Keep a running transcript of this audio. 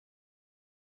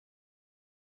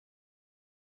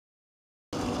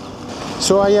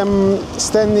So I am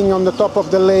standing on the top of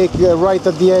the lake, right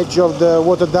at the edge of the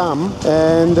water dam,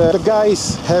 and the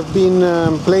guys have been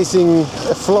placing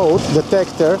a float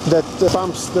detector that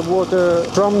pumps the water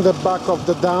from the back of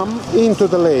the dam into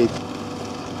the lake.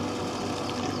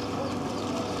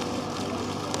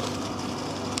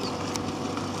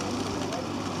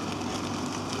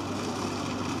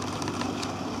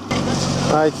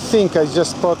 I think I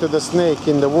just spotted a snake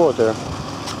in the water.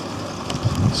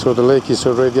 So the lake is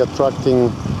already attracting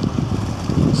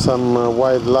some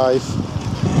wildlife.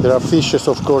 There are fishes,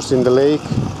 of course, in the lake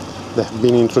that have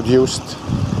been introduced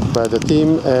by the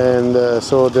team, and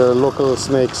so the local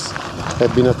snakes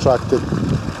have been attracted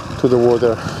to the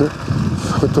water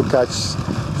to catch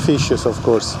fishes, of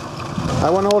course. I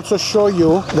want to also show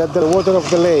you that the water of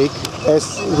the lake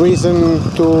has risen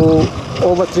to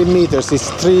over 3 meters.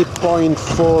 It's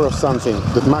 3.4 or something.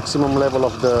 The maximum level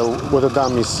of the water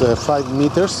dam is 5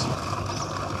 meters.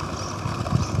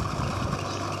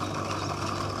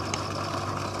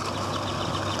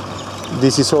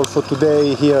 This is all for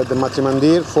today here at the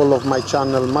Matrimandir. Follow my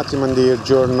channel Matrimandir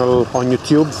Journal on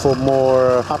YouTube for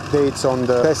more updates on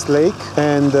the test lake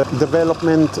and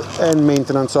development and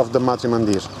maintenance of the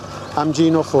Matrimandir. I'm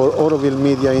Gino for Oroville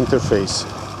Media Interface.